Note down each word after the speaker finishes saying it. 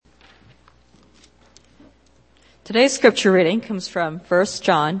Today's scripture reading comes from 1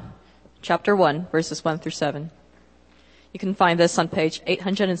 John chapter 1, verses 1 through 7. You can find this on page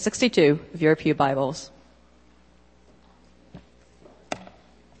 862 of your Pew Bibles.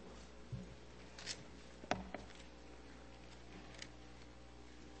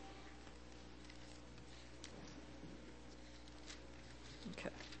 Okay.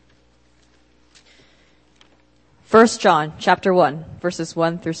 1 John chapter 1, verses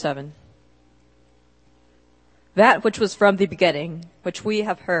 1 through 7. That which was from the beginning, which we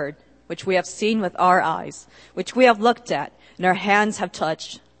have heard, which we have seen with our eyes, which we have looked at, and our hands have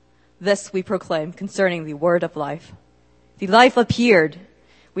touched, this we proclaim concerning the word of life. The life appeared.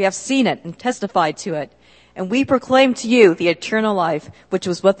 We have seen it and testified to it. And we proclaim to you the eternal life, which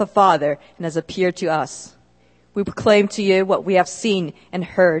was with the Father and has appeared to us. We proclaim to you what we have seen and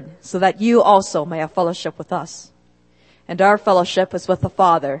heard, so that you also may have fellowship with us. And our fellowship is with the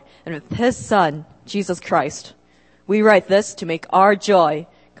Father and with his Son, Jesus Christ. We write this to make our joy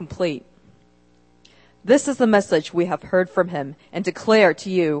complete. This is the message we have heard from him and declare to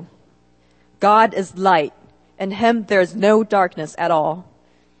you. God is light. In him there is no darkness at all.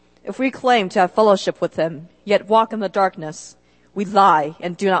 If we claim to have fellowship with him, yet walk in the darkness, we lie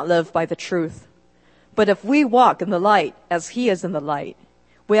and do not live by the truth. But if we walk in the light as he is in the light,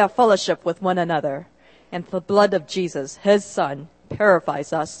 we have fellowship with one another, and the blood of Jesus, his Son,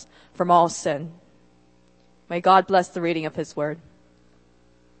 purifies us from all sin. May God bless the reading of his word.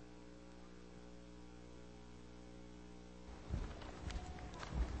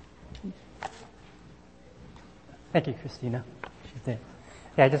 Thank you, Christina. Yeah,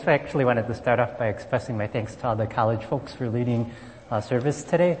 I just actually wanted to start off by expressing my thanks to all the college folks for leading service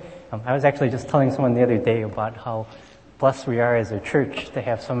today. I was actually just telling someone the other day about how blessed we are as a church to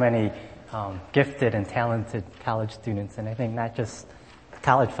have so many gifted and talented college students, and I think not just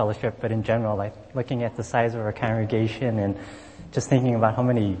college fellowship, but in general, like looking at the size of our congregation and just thinking about how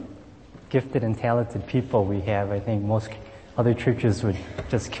many gifted and talented people we have. I think most other churches would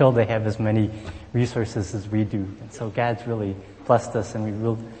just kill to have as many resources as we do. And so God's really blessed us, and we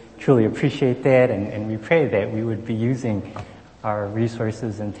will truly appreciate that, and we pray that we would be using our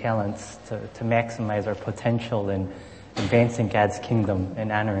resources and talents to maximize our potential in advancing God's kingdom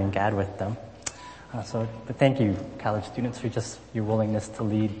and honoring God with them. But thank you, college students, for just your willingness to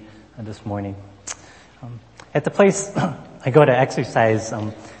lead this morning. At the place I go to exercise,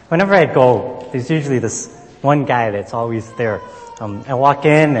 whenever I go, there's usually this one guy that's always there. I walk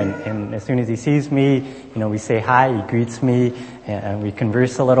in, and as soon as he sees me, we say hi, he greets me, and we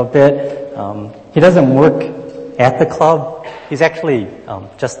converse a little bit. He doesn't work at the club. He's actually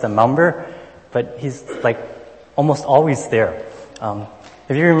just a member, but he's like almost always there.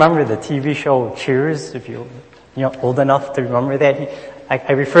 If you remember the TV show Cheers, if you're old enough to remember that,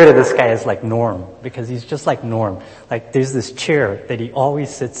 I refer to this guy as like Norm, because he's just like Norm. Like there's this chair that he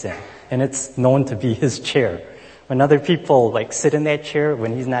always sits in, and it's known to be his chair. When other people like sit in that chair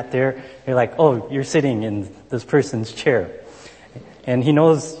when he's not there, they're like, "Oh, you're sitting in this person's chair." And he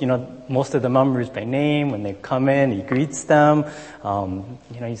knows, most of the members by name. When they come in, he greets them.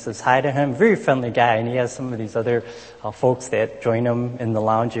 He says hi to him. Very friendly guy. And he has some of these other folks that join him in the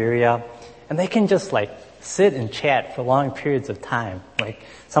lounge area. And they can just like sit and chat for long periods of time. Like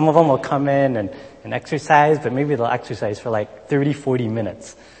some of them will come in and exercise, but maybe they'll exercise for like 30, 40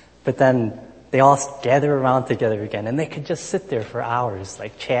 minutes. But then they all gather around together again, and they could just sit there for hours,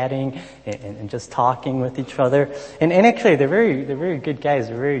 like chatting and just talking with each other. And actually, they're very good guys.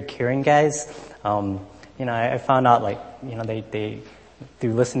 They're very caring guys. I found out they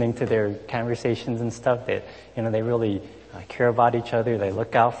through listening to their conversations and stuff that they really care about each other. They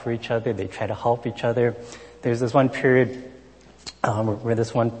look out for each other. They try to help each other. There's this one period where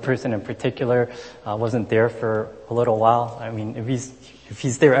this one person in particular wasn't there for a little while. I mean, if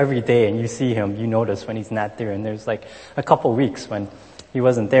he's there every day and you see him, you notice when he's not there. And there's like a couple weeks when he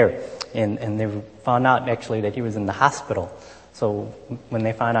wasn't there. And they found out actually that he was in the hospital. So when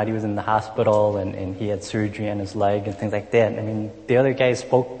they found out he was in the hospital and he had surgery on his leg and things like that, I mean, the other guys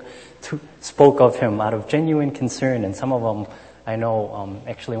spoke of him out of genuine concern. And some of them I know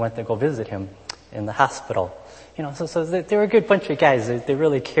actually went to go visit him in the hospital. So they're a good bunch of guys. They're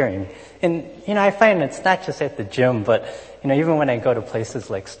really caring. And, I find it's not just at the gym, but, even when I go to places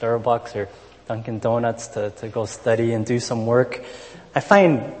like Starbucks or Dunkin' Donuts to go study and do some work, I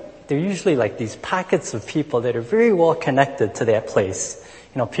find they're usually like these pockets of people that are very well connected to that place.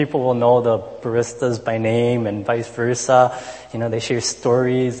 People will know the baristas by name and vice versa. They share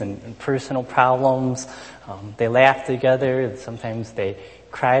stories and personal problems. They laugh together. Sometimes they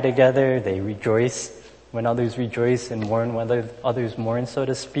cry together. They rejoice when others rejoice and mourn when others mourn, so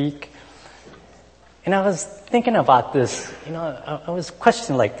to speak. And I was thinking about this, I was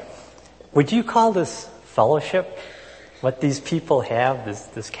questioning, would you call this fellowship? What these people have,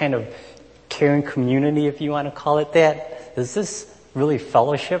 this kind of caring community, if you want to call it that, is this really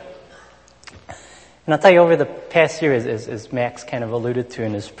fellowship? And I'll tell you, over the past year, as Max kind of alluded to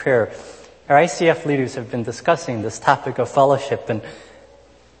in his prayer, our ICF leaders have been discussing this topic of fellowship, and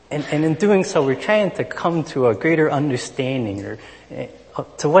in doing so, we're trying to come to a greater understanding or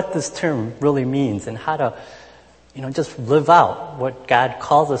to what this term really means and how to, just live out what God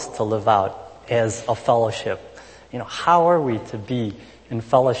calls us to live out as a fellowship. How are we to be in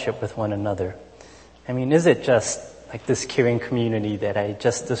fellowship with one another? I mean, is it just like this caring community that I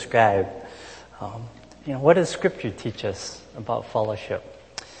just described? What does Scripture teach us about fellowship?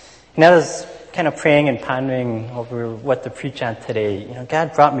 And I was kind of praying and pondering over what to preach on today.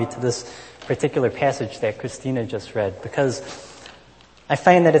 God brought me to this particular passage that Christina just read because I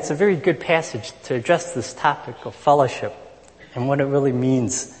find that it's a very good passage to address this topic of fellowship and what it really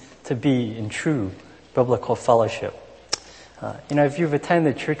means to be in true biblical fellowship. If you've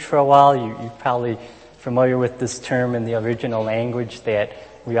attended church for a while, you're probably familiar with this term in the original language that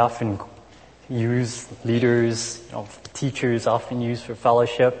we often use, leaders, teachers often use for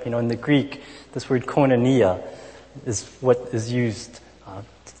fellowship. In the Greek, this word koinonia is what is used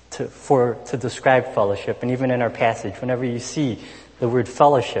to describe fellowship. And even in our passage, whenever you see the word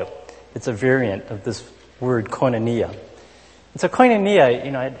fellowship, it's a variant of this word koinonia. And so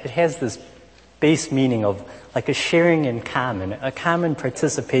koinonia, it has this base meaning of like a sharing in common, a common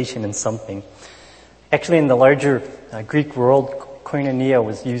participation in something. Actually, in the larger Greek world, koinonia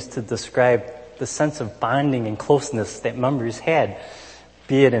was used to describe the sense of bonding and closeness that members had,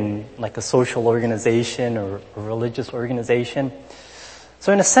 be it in like a social organization or a religious organization.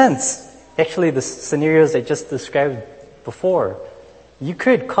 So in a sense, actually the scenarios I just described before, you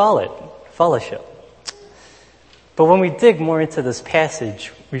could call it fellowship. But when we dig more into this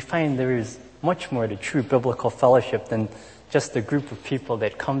passage, we find there is much more to true biblical fellowship than just a group of people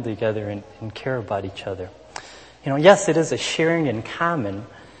that come together and care about each other. Yes, it is a sharing in common,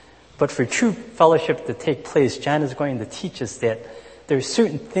 but for true fellowship to take place, John is going to teach us that there are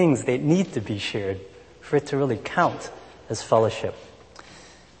certain things that need to be shared for it to really count as fellowship.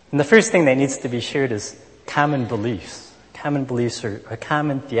 And the first thing that needs to be shared is common beliefs or a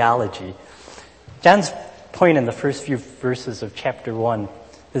common theology. John's point in the first few verses of chapter 1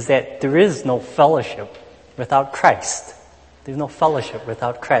 is that there is no fellowship without Christ. There's no fellowship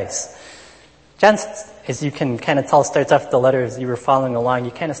without Christ. John, as you can kind of tell, starts off the letter as you were following along.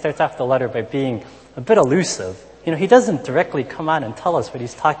 He kind of starts off the letter by being a bit elusive. He doesn't directly come out and tell us what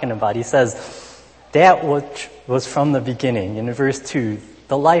he's talking about. He says, that which was from the beginning. In verse 2,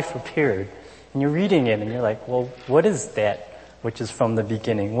 the life appeared. And you're reading it and you're like, well, what is that which is from the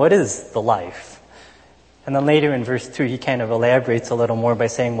beginning? What is the life? And then later in verse 2, he kind of elaborates a little more by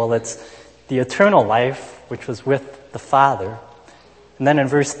saying, well, it's the eternal life, which was with the Father. And then in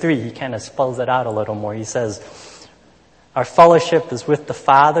verse 3, he kind of spells it out a little more. He says, our fellowship is with the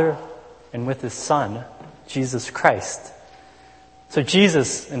Father and with His Son, Jesus Christ. So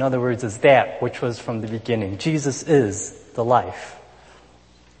Jesus, in other words, is that which was from the beginning. Jesus is the life.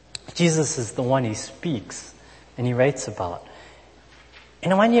 Jesus is the one he speaks and he writes about.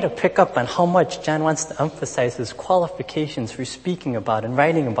 And I want you to pick up on how much John wants to emphasize his qualifications for speaking about and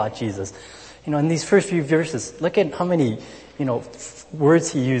writing about Jesus. In these first few verses, look at how many,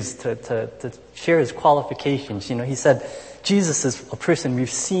 words he used to share his qualifications. He said, Jesus is a person we've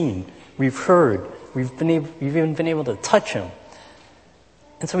seen, we've heard, we've even been able to touch him.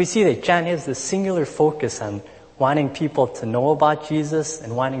 And so we see that John has this singular focus on wanting people to know about Jesus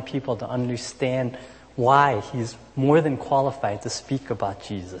and wanting people to understand why he's more than qualified to speak about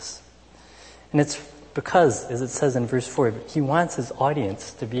Jesus. And it's because, as it says in verse 4, he wants his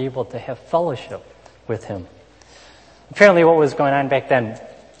audience to be able to have fellowship with him. Apparently what was going on back then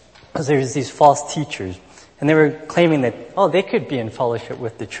was there was these false teachers, and they were claiming that, they could be in fellowship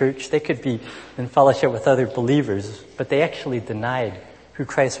with the church, they could be in fellowship with other believers, but they actually denied who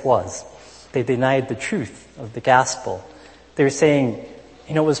Christ was. They denied the truth of the gospel. They were saying,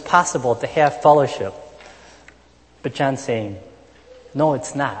 it was possible to have fellowship. But John's saying, no,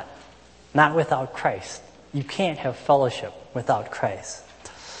 it's not. Not without Christ. You can't have fellowship without Christ.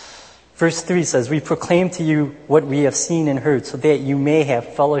 Verse 3 says, we proclaim to you what we have seen and heard so that you may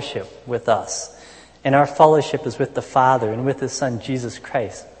have fellowship with us. And our fellowship is with the Father and with His Son, Jesus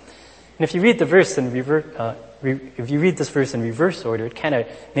Christ. And if you read the verse in this verse in reverse order, it kind of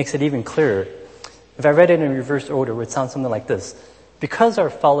makes it even clearer. If I read it in reverse order, it would sound something like this. Because our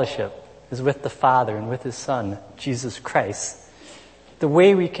fellowship is with the Father and with His Son, Jesus Christ, the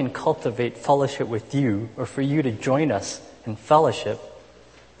way we can cultivate fellowship with you, or for you to join us in fellowship,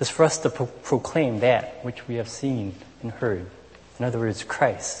 is for us to proclaim that which we have seen and heard. In other words,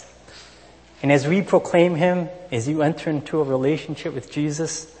 Christ. And as we proclaim him, as you enter into a relationship with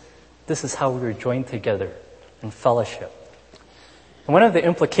Jesus, this is how we are joined together in fellowship. And one of the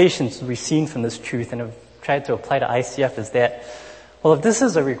implications we've seen from this truth, and have tried to apply to ICF, is that, well, if this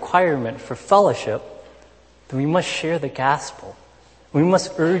is a requirement for fellowship, then we must share the gospel. We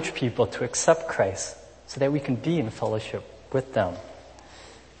must urge people to accept Christ so that we can be in fellowship with them.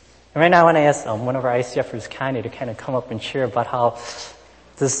 And right now I want to ask one of our ICFers, Connie, to kind of come up and share about how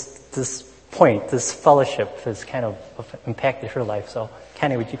this point, this fellowship, has kind of impacted her life. So,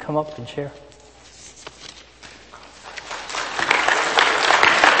 Connie, would you come up and share?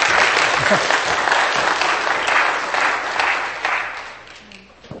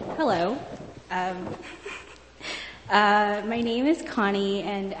 Hello. My name is Connie,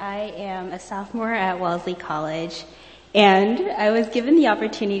 and I am a sophomore at Wellesley College. And I was given the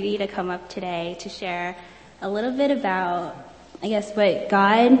opportunity to come up today to share a little bit about, I guess, what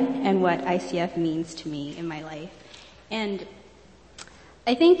God and what ICF means to me in my life. And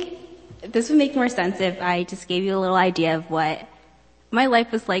I think this would make more sense if I just gave you a little idea of what my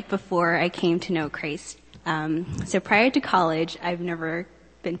life was like before I came to know Christ. So prior to college, I've never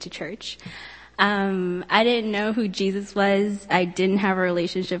been to church. I didn't know who Jesus was. I didn't have a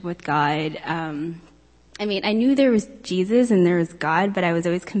relationship with God. I knew there was Jesus and there was God, but I was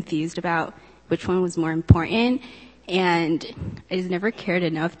always confused about which one was more important, and I just never cared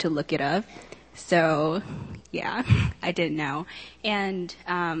enough to look it up. So, yeah, I didn't know. And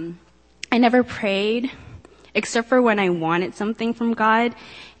I never prayed, except for when I wanted something from God,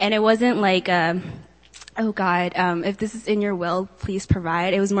 and it wasn't like, oh God, if this is in your will, please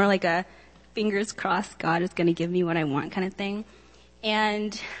provide. It was more like a fingers crossed, God is going to give me what I want kind of thing.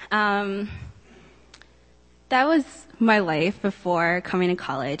 And that was my life before coming to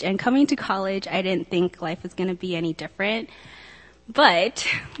college. And coming to college, I didn't think life was going to be any different. But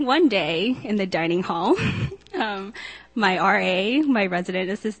one day in the dining hall, my RA, my resident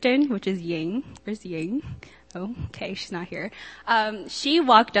assistant, which is Ying, where's Ying? Oh, okay, she's not here. She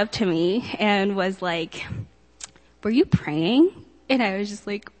walked up to me and was like, "Were you praying?" And I was just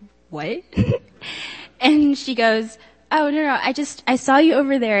like, "What?" And she goes, "Oh, no, I saw you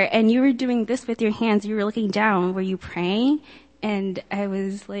over there and you were doing this with your hands. You were looking down. Were you praying?" And I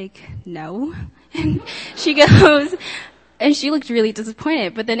was like, "No." And she goes, and she looked really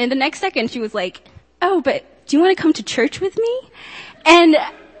disappointed. But then in the next second, she was like, "Oh, but do you want to come to church with me?" And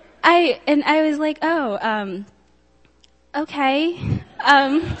I was like, "Oh, okay.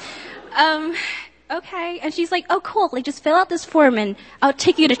 Okay." And she's like, "Oh, cool. Like, just fill out this form and I'll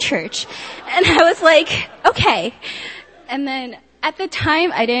take you to church." And I was like, "Okay." And then at the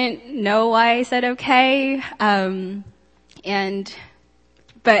time, I didn't know why I said okay.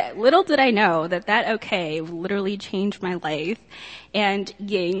 But little did I know that okay literally changed my life. And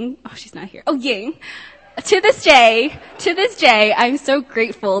Ying, oh, she's not here. Oh, Ying. To this day, I'm so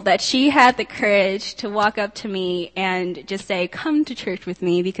grateful that she had the courage to walk up to me and just say, "Come to church with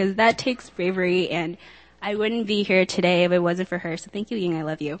me," because that takes bravery, and I wouldn't be here today if it wasn't for her. So thank you, Ying. I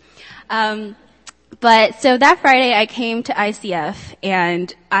love you. But so that Friday I came to ICF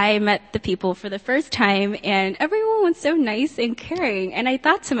and I met the people for the first time, and everyone was so nice and caring. And I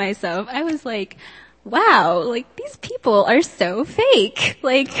thought to myself, I was like, wow, like these people are so fake.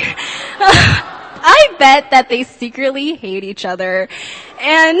 Like, I bet that they secretly hate each other.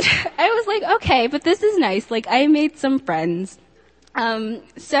 And I was like, okay, but this is nice. Like, I made some friends. And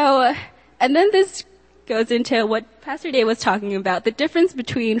then this goes into what Pastor Dave was talking about, the difference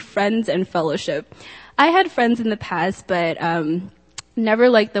between friends and fellowship. I had friends in the past, but never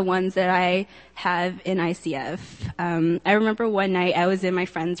like the ones that I have in ICF. I remember one night I was in my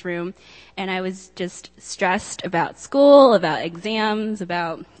friend's room, and I was just stressed about school, about exams,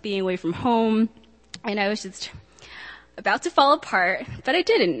 about being away from home, and I was just about to fall apart, but I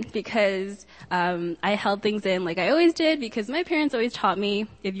didn't, because I held things in like I always did, because my parents always taught me,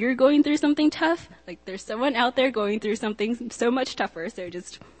 if you're going through something tough, like there's someone out there going through something so much tougher, so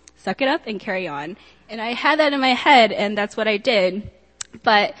just suck it up and carry on. And I had that in my head, and that's what I did.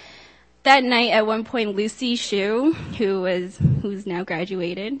 But that night, at one point, Lucy Shu, who's now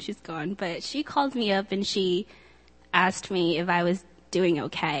graduated, she's gone, but she called me up and she asked me if I was doing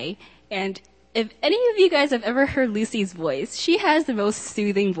okay. And if any of you guys have ever heard Lucy's voice, she has the most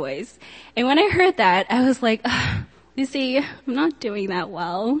soothing voice. And when I heard that, I was like, Lucy, I'm not doing that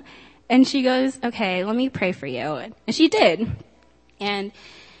well. And she goes, okay, let me pray for you. And she did. And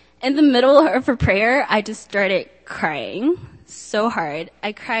in the middle of her prayer, I just started crying so hard.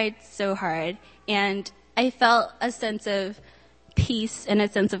 I cried so hard. And I felt a sense of peace and a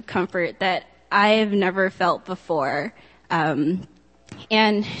sense of comfort that I've never felt before.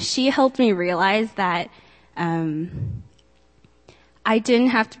 And she helped me realize that I didn't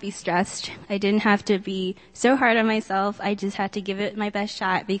have to be stressed. I didn't have to be so hard on myself. I just had to give it my best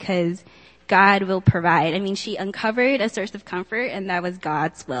shot because God will provide. I mean, she uncovered a source of comfort, and that was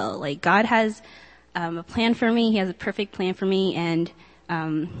God's will. Like, God has a plan for me. He has a perfect plan for me, and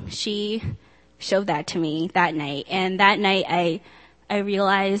she showed that to me that night. And that night, I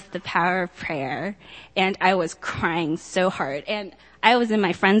realized the power of prayer, and I was crying so hard. And I was in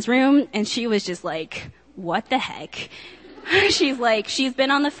my friend's room, and she was just like, what the heck? She's like, she's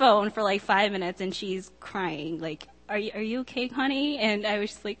been on the phone for like 5 minutes, and she's crying. Like, are you okay, honey? And I was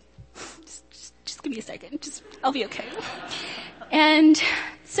just like, just give me a second. I'll be okay. And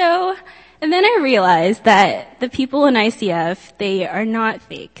then I realized that the people in ICF, they are not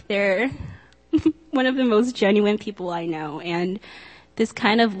fake. They're one of the most genuine people I know. And this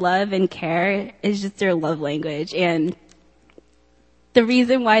kind of love and care is just their love language. And the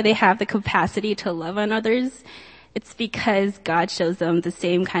reason why they have the capacity to love on others, it's because God shows them the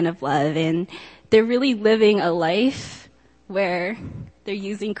same kind of love. And they're really living a life where they're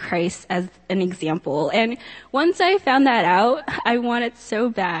using Christ as an example. And once I found that out, I wanted so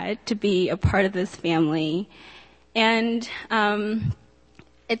bad to be a part of this family. And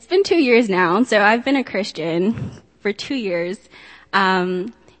it's been 2 years now, so I've been a Christian for 2 years.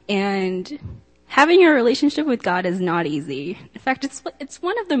 And having a relationship with God is not easy. In fact, it's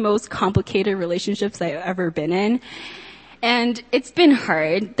one of the most complicated relationships I've ever been in. And it's been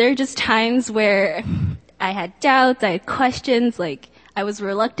hard. There are just times where I had doubts, I had questions, like I was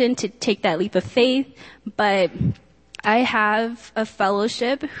reluctant to take that leap of faith, but I have a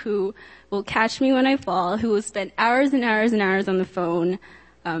fellowship who will catch me when I fall, who will spend hours and hours and hours on the phone,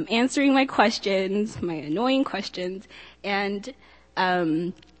 answering my questions, my annoying questions, and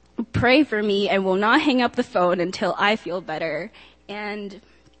pray for me and will not hang up the phone until I feel better. And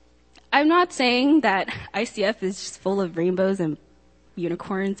I'm not saying that ICF is just full of rainbows and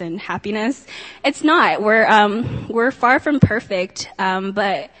unicorns and happiness. It's not. We're far from perfect,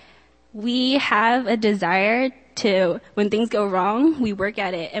 but we have a desire to, when things go wrong, we work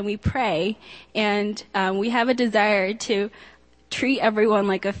at it and we pray, and we have a desire to treat everyone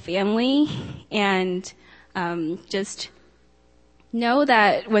like a family, and just know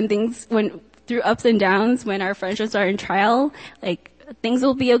that when through ups and downs, when our friendships are in trial, like things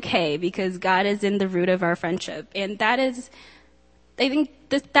will be okay because God is in the root of our friendship. And that is, I think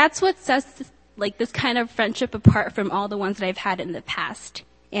that's what sets like this kind of friendship apart from all the ones that I've had in the past.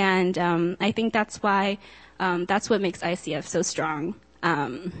 And I think that's why that's what makes ICF so strong.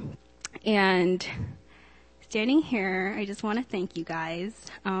 And standing here, I just want to thank you guys.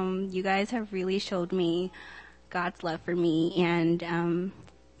 You guys have really showed me God's love for me, and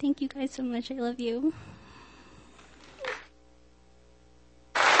thank you guys so much. I love you.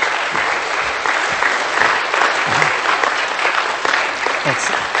 Thanks.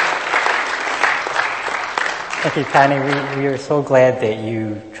 Thank you, Connie. We are so glad that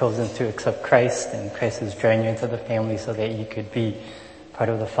you've chosen to accept Christ, and Christ has joined you into the family so that you could be part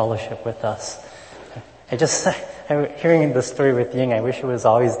of the fellowship with us. Hearing the story with Ying, I wish it was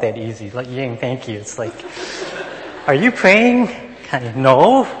always that easy. Like, Ying, thank you. It's like, are you praying? Connie,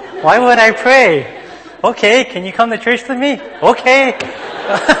 no. Why would I pray? Okay, can you come to church with me? Okay.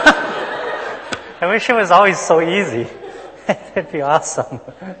 I wish it was always so easy. That'd be awesome.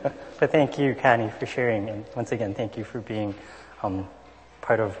 But thank you, Connie, for sharing. And once again, thank you for being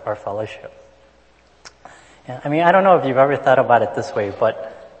part of our fellowship. Yeah, I mean, I don't know if you've ever thought about it this way,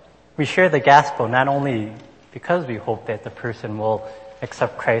 but we share the gospel not only because we hope that the person will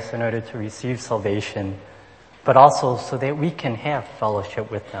accept Christ in order to receive salvation, but also so that we can have fellowship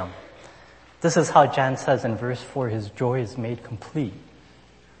with them. This is how John says in verse 4, his joy is made complete.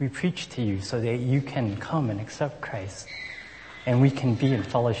 We preach to you so that you can come and accept Christ, and we can be in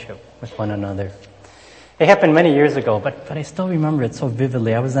fellowship with one another. It happened many years ago, but I still remember it so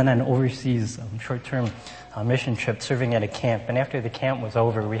vividly. I was on an overseas short-term mission trip serving at a camp, and after the camp was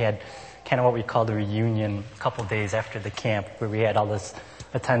over, we had kind of what we called a reunion a couple days after the camp, where we had all this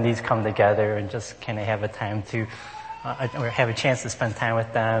attendees come together and just kind of have a time to, or have a chance to spend time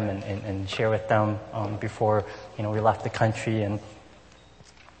with them and share with them before, we left the country. And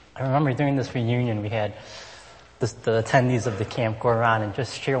I remember during this reunion, we had the attendees of the camp go around and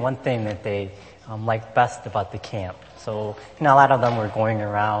just share one thing that they liked best about the camp. So, a lot of them were going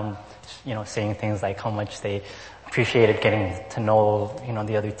around, saying things like how much they appreciated getting to know,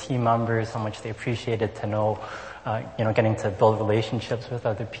 the other team members, how much they appreciated to know getting to build relationships with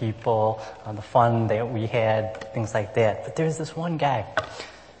other people, the fun that we had, things like that. But there's this one guy.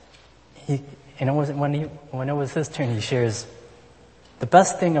 When it was his turn, he shares, the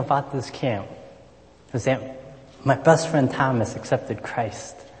best thing about this camp is that my best friend Thomas accepted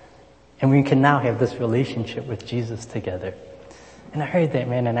Christ, and we can now have this relationship with Jesus together. And I heard that,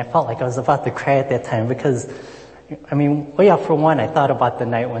 man, and I felt like I was about to cry at that time because, for one, I thought about the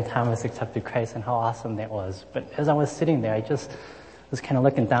night when Thomas accepted Christ and how awesome that was. But as I was sitting there, I just was kind of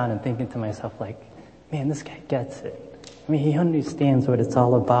looking down and thinking to myself, like, man, this guy gets it. He understands what it's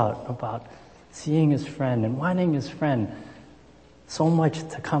all about seeing his friend and wanting his friend so much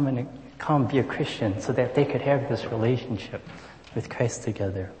to come be a Christian so that they could have this relationship with Christ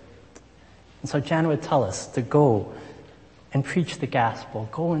together. And so John would tell us to go and preach the gospel,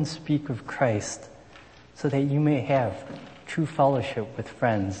 go and speak of Christ so that you may have true fellowship with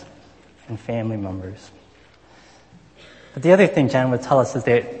friends and family members. But the other thing John would tell us is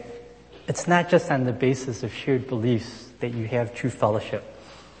that it's not just on the basis of shared beliefs that you have true fellowship.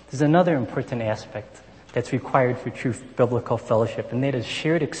 There's another important aspect that's required for true biblical fellowship, and that is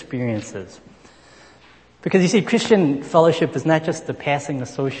shared experiences. Because you see, Christian fellowship is not just the passing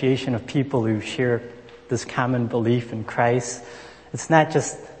association of people who share this common belief in Christ. It's not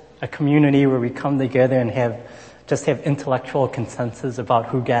just a community where we come together and have intellectual consensus about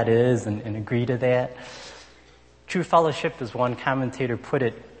who God is and agree to that. True fellowship, as one commentator put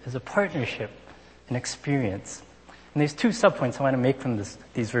it, is a partnership, an experience. And there's two subpoints I want to make from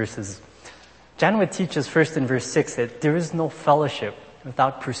these verses. John would teach us first in verse 6 that there is no fellowship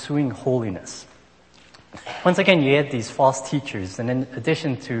without pursuing holiness. Once again, you had these false teachers, and in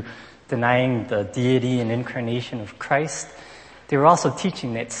addition to denying the deity and incarnation of Christ, they were also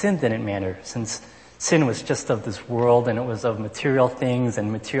teaching that sin didn't matter, since sin was just of this world and it was of material things,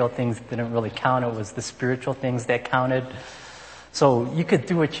 and material things didn't really count. It was the spiritual things that counted. So you could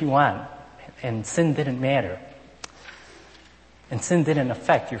do what you want, and sin didn't matter. And sin didn't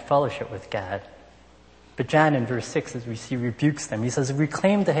affect your fellowship with God. But John in verse 6, as we see, rebukes them. He says, if we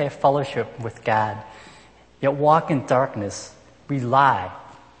claim to have fellowship with God, yet walk in darkness, we lie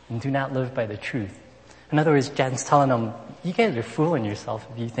and do not live by the truth. In other words, John's telling them, you guys are fooling yourself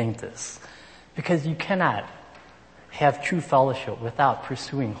if you think this. Because you cannot have true fellowship without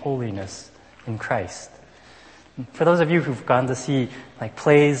pursuing holiness in Christ. For those of you who've gone to see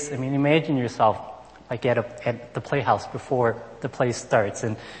plays, imagine yourself at the playhouse before the play starts,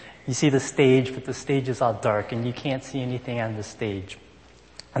 and you see the stage, but the stage is all dark and you can't see anything on the stage.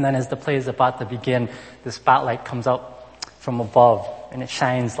 And then as the play is about to begin, the spotlight comes up from above and it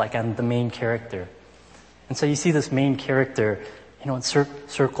shines on the main character. And so you see this main character,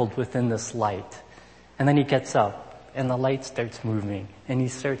 circled within this light. And then he gets up and the light starts moving and he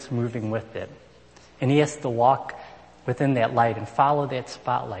starts moving with it. And he has to walk within that light and follow that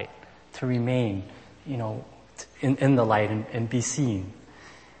spotlight to remain in the light and be seen.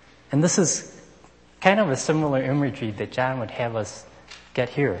 And this is kind of a similar imagery that John would have us get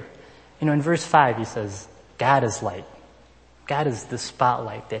here. In verse 5 he says, God is light. God is the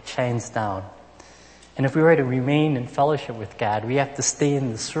spotlight that shines down. And if we were to remain in fellowship with God, we have to stay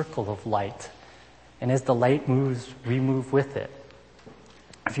in the circle of light. And as the light moves, we move with it.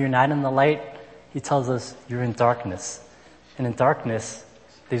 If you're not in the light, he tells us you're in darkness. And in darkness,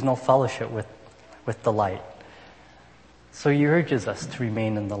 there's no fellowship with the light. So he urges us to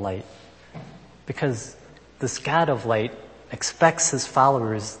remain in the light, because this God of light expects his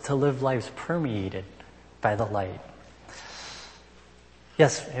followers to live lives permeated by the light.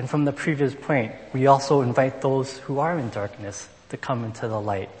 Yes, and from the previous point, we also invite those who are in darkness to come into the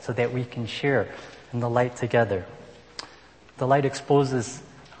light so that we can share in the light together. The light exposes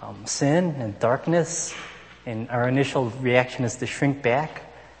sin and darkness, and our initial reaction is to shrink back.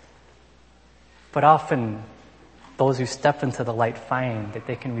 But often, those who step into the light find that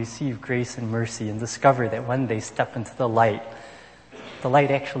they can receive grace and mercy and discover that when they step into the light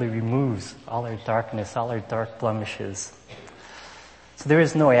actually removes all our darkness, all our dark blemishes. So there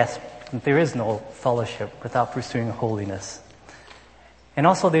is no fellowship without pursuing holiness. And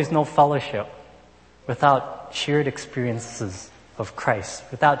also there's no fellowship without shared experiences of Christ,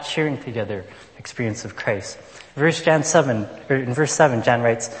 without sharing together experience of Christ. In verse 7, John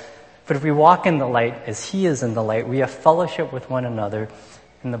writes, but if we walk in the light as he is in the light, we have fellowship with one another,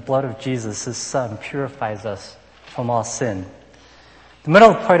 and the blood of Jesus, his Son, purifies us from all sin. The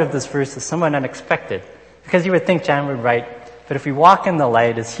middle part of this verse is somewhat unexpected, because you would think John would write, but if we walk in the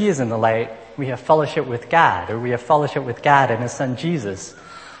light as he is in the light, we have fellowship with God, or we have fellowship with God and his Son Jesus,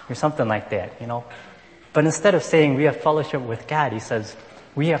 or something like that, But instead of saying we have fellowship with God, he says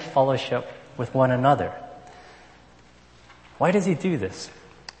we have fellowship with one another. Why does he do this?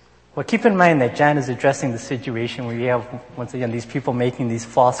 Well, keep in mind that John is addressing the situation where you have, once again, these people making these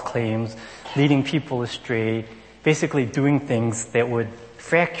false claims, leading people astray, basically doing things that would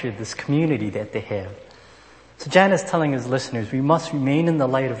fracture this community that they have. So John is telling his listeners, we must remain in the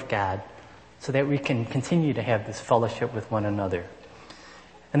light of God so that we can continue to have this fellowship with one another.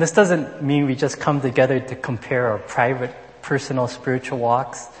 And this doesn't mean we just come together to compare our private, personal, spiritual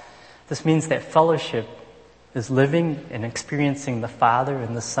walks. This means that fellowship is living and experiencing the Father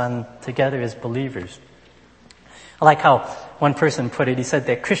and the Son together as believers. I like how one person put it. He said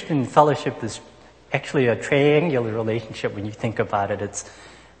that Christian fellowship is actually a triangular relationship when you think about it. It's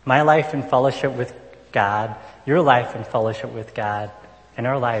my life in fellowship with God, your life in fellowship with God, and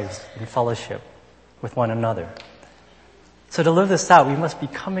our lives in fellowship with one another. So to live this out, we must be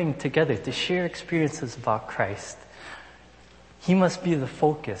coming together to share experiences about Christ. He must be the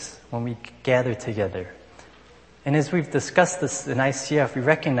focus when we gather together. And as we've discussed this in ICF, we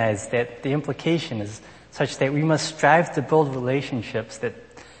recognize that the implication is such that we must strive to build relationships that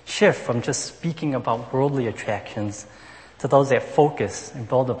shift from just speaking about worldly attractions to those that focus and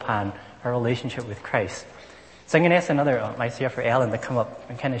build upon our relationship with Christ. So I'm going to ask another ICFer, Alan, to come up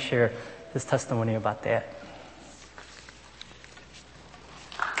and kind of share his testimony about that.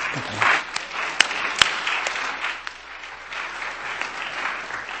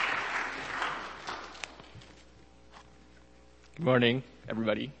 Good morning,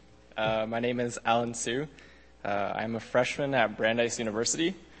 everybody. My name is Alan Su. I'm a freshman at Brandeis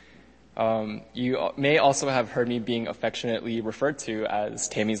University. You may also have heard me being affectionately referred to as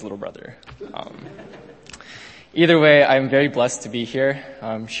Tammy's little brother. Either way, I'm very blessed to be here,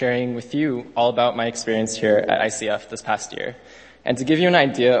 sharing with you all about my experience here at ICF this past year, and to give you an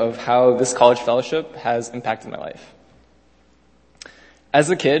idea of how this college fellowship has impacted my life.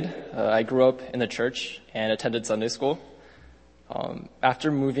 As a kid, I grew up in the church and attended Sunday school.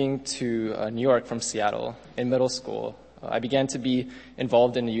 After moving to New York from Seattle in middle school, I began to be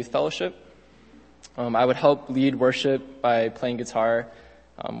involved in a youth fellowship. I would help lead worship by playing guitar,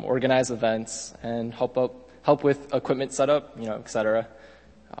 organize events, and help with equipment setup, etc.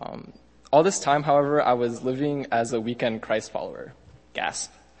 All this time, however, I was living as a weekend Christ follower.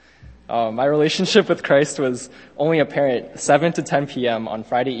 Gasp. My relationship with Christ was only apparent 7 to 10 p.m. on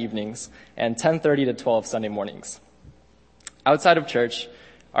Friday evenings and 10:30 to 12 Sunday mornings. Outside of church,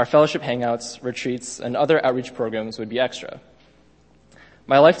 our fellowship hangouts, retreats, and other outreach programs would be extra.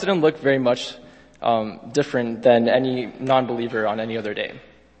 My life didn't look very much different than any non-believer on any other day.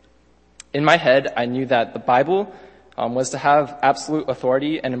 In my head, I knew that the Bible was to have absolute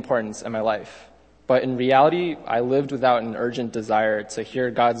authority and importance in my life. But in reality, I lived without an urgent desire to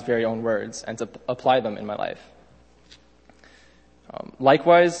hear God's very own words and to apply them in my life.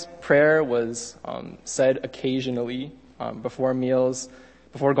 Likewise, prayer was said occasionally before meals,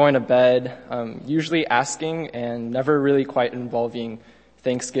 before going to bed, usually asking and never really quite involving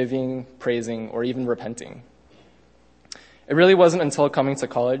thanksgiving, praising, or even repenting. It really wasn't until coming to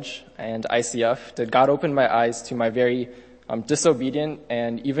college and ICF did God open my eyes to my very disobedient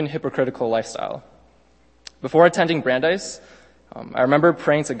and even hypocritical lifestyle. Before attending Brandeis, I remember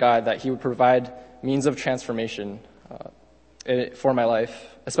praying to God that He would provide means of transformation for my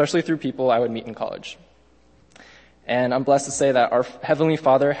life, especially through people I would meet in college. And I'm blessed to say that our Heavenly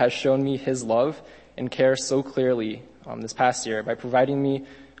Father has shown me His love and care so clearly this past year by providing me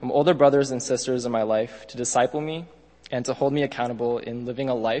older brothers and sisters in my life to disciple me and to hold me accountable in living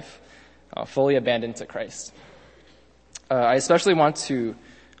a life fully abandoned to Christ. I especially want to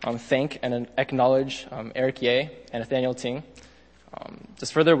thank and acknowledge Eric Ye and Nathaniel Ting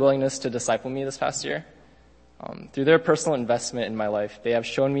just for their willingness to disciple me this past year. Through their personal investment in my life, they have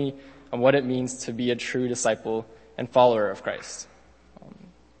shown me what it means to be a true disciple and follower of Christ.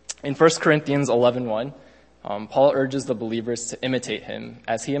 In 1 Corinthians 11:1, Paul urges the believers to imitate him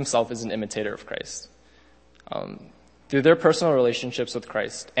as he himself is an imitator of Christ. Through their personal relationships with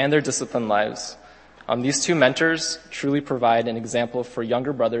Christ and their disciplined lives, these two mentors truly provide an example for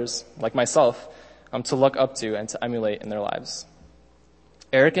younger brothers like myself to look up to and to emulate in their lives.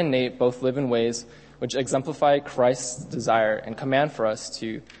 Eric and Nate both live in ways which exemplify Christ's desire and command for us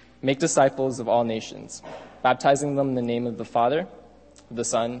to make disciples of all nations, baptizing them in the name of the Father, of the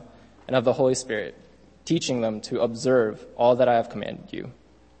Son, and of the Holy Spirit, teaching them to observe all that I have commanded you.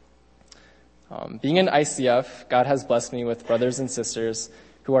 Being in ICF, God has blessed me with brothers and sisters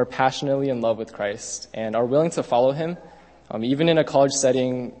who are passionately in love with Christ and are willing to follow him, even in a college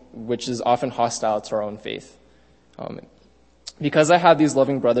setting which is often hostile to our own faith. Because I have these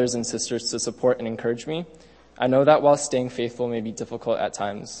loving brothers and sisters to support and encourage me, I know that while staying faithful may be difficult at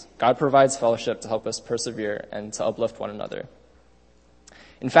times, God provides fellowship to help us persevere and to uplift one another.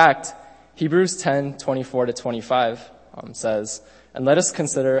 In fact, Hebrews 10:24-25 says, "And let us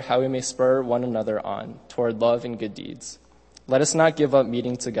consider how we may spur one another on toward love and good deeds. Let us not give up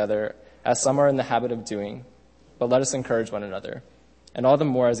meeting together, as some are in the habit of doing, but let us encourage one another, and all the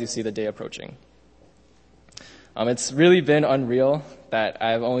more as you see the day approaching." It's really been unreal that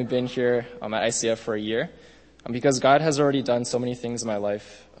I've only been here at ICF for a year, because God has already done so many things in my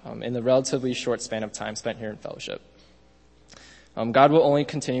life in the relatively short span of time spent here in fellowship. God will only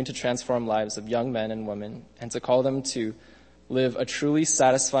continue to transform lives of young men and women and to call them to live a truly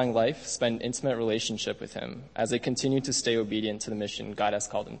satisfying life, spend intimate relationship with Him as they continue to stay obedient to the mission God has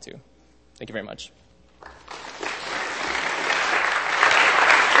called them to. Thank you very much.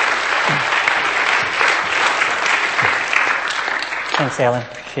 Thanks, Alan.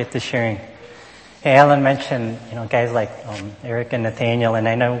 Appreciate the sharing. Hey, Alan mentioned, guys like Eric and Nathaniel, and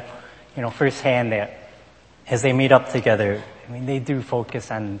I know, firsthand that as they meet up together, they do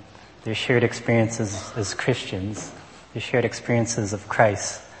focus on their shared experiences as Christians, their shared experiences of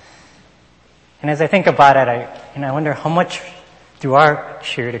Christ. And as I think about it, I wonder how much do our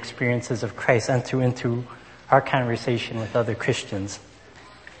shared experiences of Christ enter into our conversation with other Christians.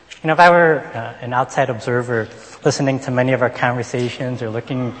 If I were an outside observer listening to many of our conversations or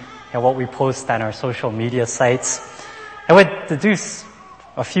looking at what we post on our social media sites, I would deduce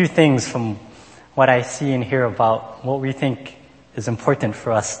a few things from what I see and hear about what we think is important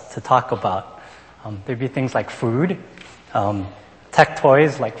for us to talk about. There'd be things like food, tech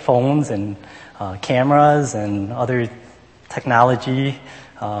toys like phones and cameras and other technology.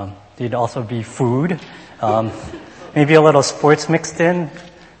 There'd also be food, maybe a little sports mixed in,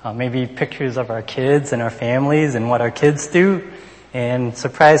 maybe pictures of our kids and our families and what our kids do, and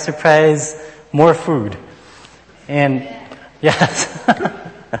surprise, surprise, more food. And yes.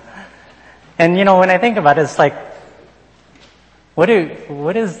 And when I think about it, it's like, what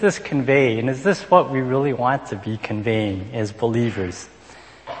does this convey? And is this what we really want to be conveying as believers?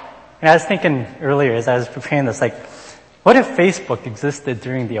 And I was thinking earlier as I was preparing this, what if Facebook existed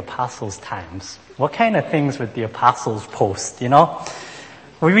during the apostles' times? What kind of things would the apostles post,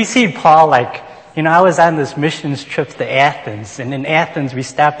 We see Paul I was on this missions trip to Athens, and in Athens we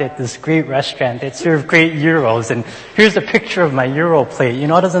stopped at this great restaurant that served great gyros, and here's a picture of my gyro plate.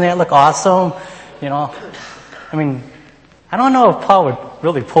 Doesn't that look awesome? I don't know if Paul would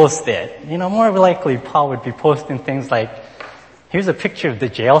really post that. More likely Paul would be posting things like, here's a picture of the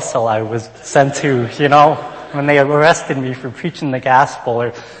jail cell I was sent to, when they arrested me for preaching the gospel,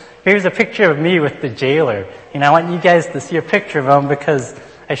 or here's a picture of me with the jailer. I want you guys to see a picture of him because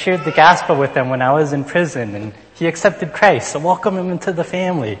I shared the gospel with him when I was in prison and he accepted Christ, so welcome him into the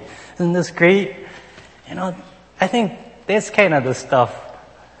family. Isn't this great? I think that's kind of the stuff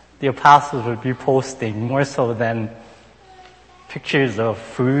the apostles would be posting more so than pictures of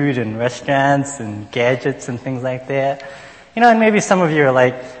food and restaurants and gadgets and things like that. And maybe some of you are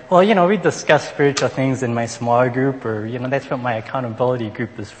like, well, we discuss spiritual things in my small group, or, that's what my accountability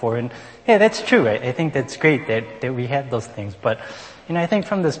group is for. And yeah, that's true. I think that's great that we have those things. But, I think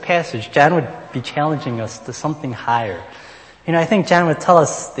from this passage, John would be challenging us to something higher. I think John would tell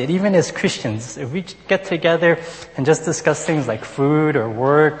us that even as Christians, if we get together and just discuss things like food or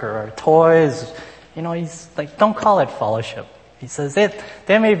work or our toys, he's like, don't call it fellowship. He says that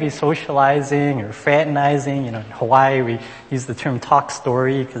may be socializing or fraternizing. In Hawaii, we use the term talk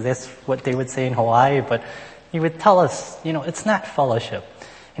story because that's what they would say in Hawaii. But he would tell us, it's not fellowship.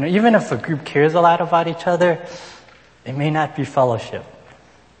 Even if a group cares a lot about each other, it may not be fellowship.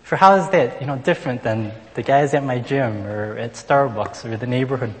 For how is that, different than the guys at my gym or at Starbucks or the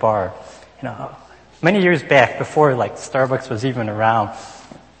neighborhood bar? Many years back, before Starbucks was even around,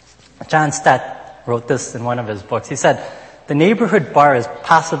 John Stott wrote this in one of his books. He said, "The neighborhood bar is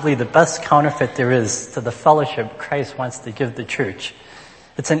possibly the best counterfeit there is to the fellowship Christ wants to give the church.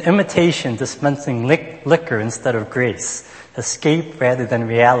 It's an imitation dispensing liquor instead of grace, escape rather than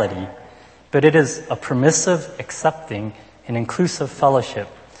reality. But it is a permissive, accepting, and inclusive fellowship.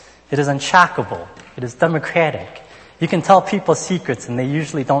 It is unshockable. It is democratic. You can tell people secrets and they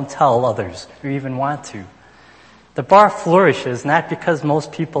usually don't tell others or even want to. The bar flourishes not because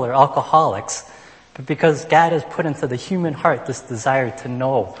most people are alcoholics, but because God has put into the human heart this desire to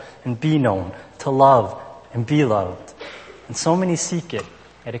know and be known, to love and be loved. And so many seek it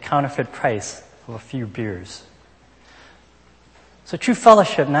at a counterfeit price of a few beers." So true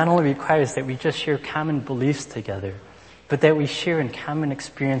fellowship not only requires that we just share common beliefs together, but that we share in common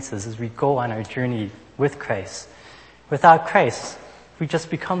experiences as we go on our journey with Christ. Without Christ, we just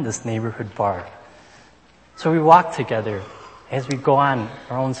become this neighborhood bar. So we walk together as we go on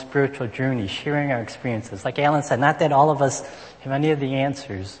our own spiritual journey, sharing our experiences. Like Alan said, not that all of us have any of the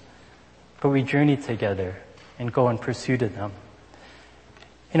answers, but we journey together and go in pursuit of them.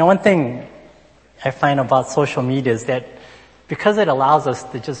 You know, one thing I find about social media is that because it allows us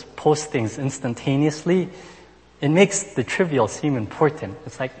to just post things instantaneously, it makes the trivial seem important.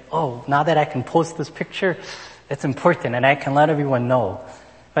 It's like, oh, now that I can post this picture, it's important and I can let everyone know.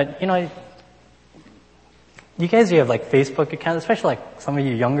 But, you know, you guys who have like Facebook accounts, especially like some of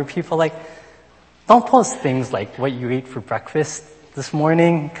you younger people, like, don't post things like what you ate for breakfast this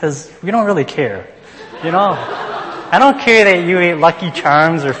morning, because we don't really care. You know? I don't care that you ate Lucky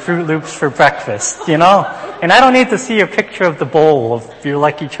Charms or Fruit Loops for breakfast, you know? And I don't need to see a picture of the bowl of your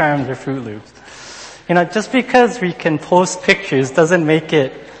Lucky Charms or Fruit Loops. You know, just because we can post pictures doesn't make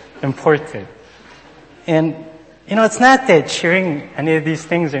it important. And, you know, it's not that sharing any of these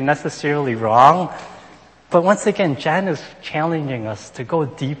things are necessarily wrong, but once again, John is challenging us to go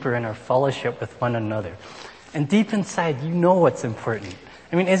deeper in our fellowship with one another. And deep inside, you know what's important.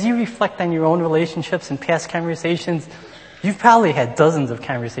 I mean, as you reflect on your own relationships and past conversations, you've probably had dozens of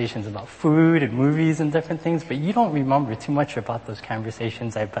conversations about food and movies and different things, but you don't remember too much about those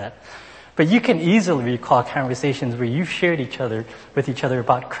conversations, I bet. But you can easily recall conversations where you've shared with each other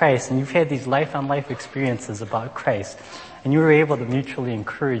about Christ, and you've had these life-on-life experiences about Christ, and you were able to mutually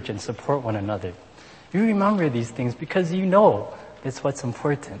encourage and support one another. You remember these things because you know it's what's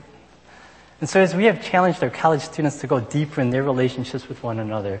important. And so as we have challenged our college students to go deeper in their relationships with one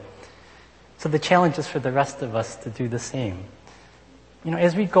another, so the challenge is for the rest of us to do the same. You know,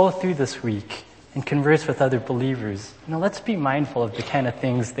 as we go through this week and converse with other believers, you know, let's be mindful of the kind of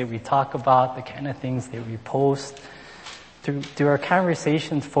things that we talk about, the kind of things that we post. Do our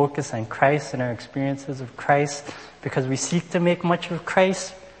conversations focus on Christ and our experiences of Christ because we seek to make much of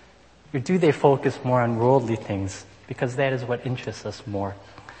Christ? Or do they focus more on worldly things because that is what interests us more?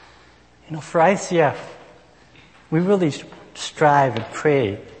 You know, for ICF, we really strive and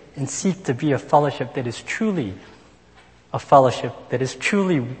pray and seek to be a fellowship that is truly a fellowship, that is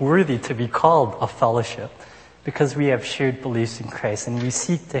truly worthy to be called a fellowship, because we have shared beliefs in Christ and we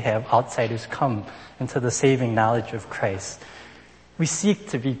seek to have outsiders come into the saving knowledge of Christ. We seek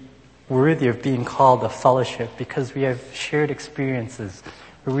to be worthy of being called a fellowship because we have shared experiences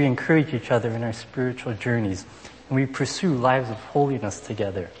where we encourage each other in our spiritual journeys and we pursue lives of holiness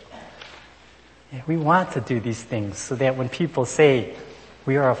together. We want to do these things so that when people say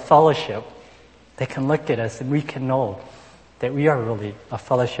we are a fellowship, they can look at us and we can know that we are really a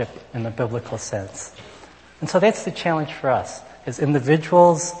fellowship in the biblical sense. And so that's the challenge for us as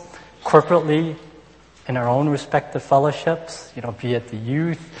individuals, corporately, in our own respective fellowships, you know, be it the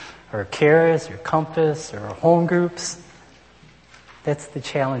youth or CARES or Compass or our home groups. That's the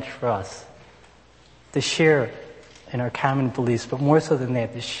challenge for us, to share in our common beliefs, but more so than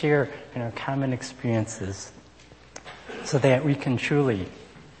that, to share in our common experiences so that we can truly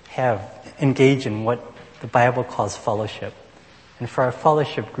engage in what the Bible calls fellowship. And for our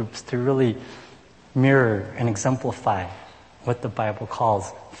fellowship groups to really mirror and exemplify what the Bible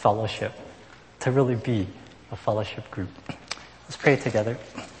calls fellowship, to really be a fellowship group. Let's pray together.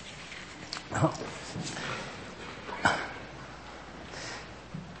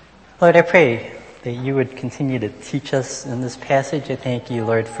 Lord, I pray that you would continue to teach us in this passage. I thank you,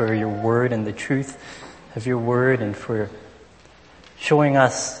 Lord, for your word and the truth of your word and for showing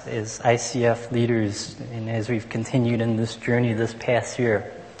us as ICF leaders and as we've continued in this journey this past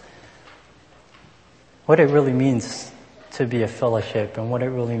year what it really means to be a fellowship and what it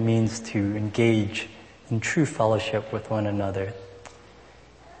really means to engage in true fellowship with one another.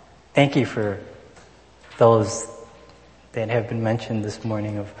 Thank you for those that have been mentioned this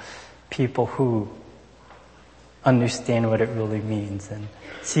morning of people who understand what it really means and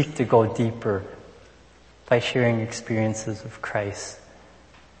seek to go deeper by sharing experiences of Christ,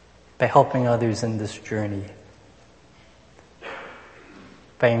 by helping others in this journey,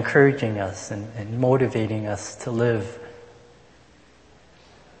 by encouraging us and motivating us to live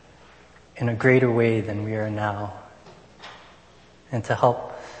in a greater way than we are now, and to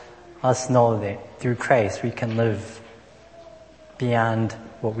help us know that through Christ we can live beyond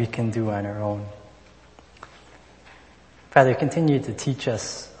what we can do on our own. Father, continue to teach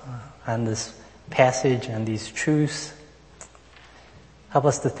us on this passage and these truths. Help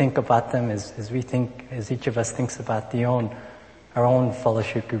us to think about them as each of us thinks about our own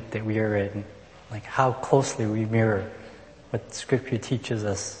fellowship group that we are in, like how closely we mirror what Scripture teaches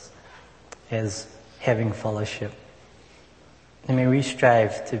us as having fellowship. And may we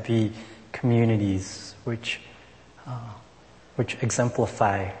strive to be communities which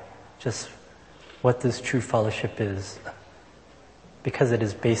exemplify just what this true fellowship is, because it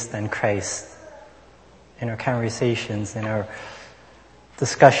is based on Christ. In our conversations, in our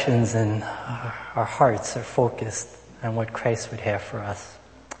discussions, and our hearts are focused on what Christ would have for us.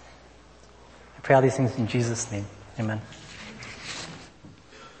 I pray all these things in Jesus' name. Amen.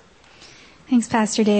 Thanks, Pastor Dave.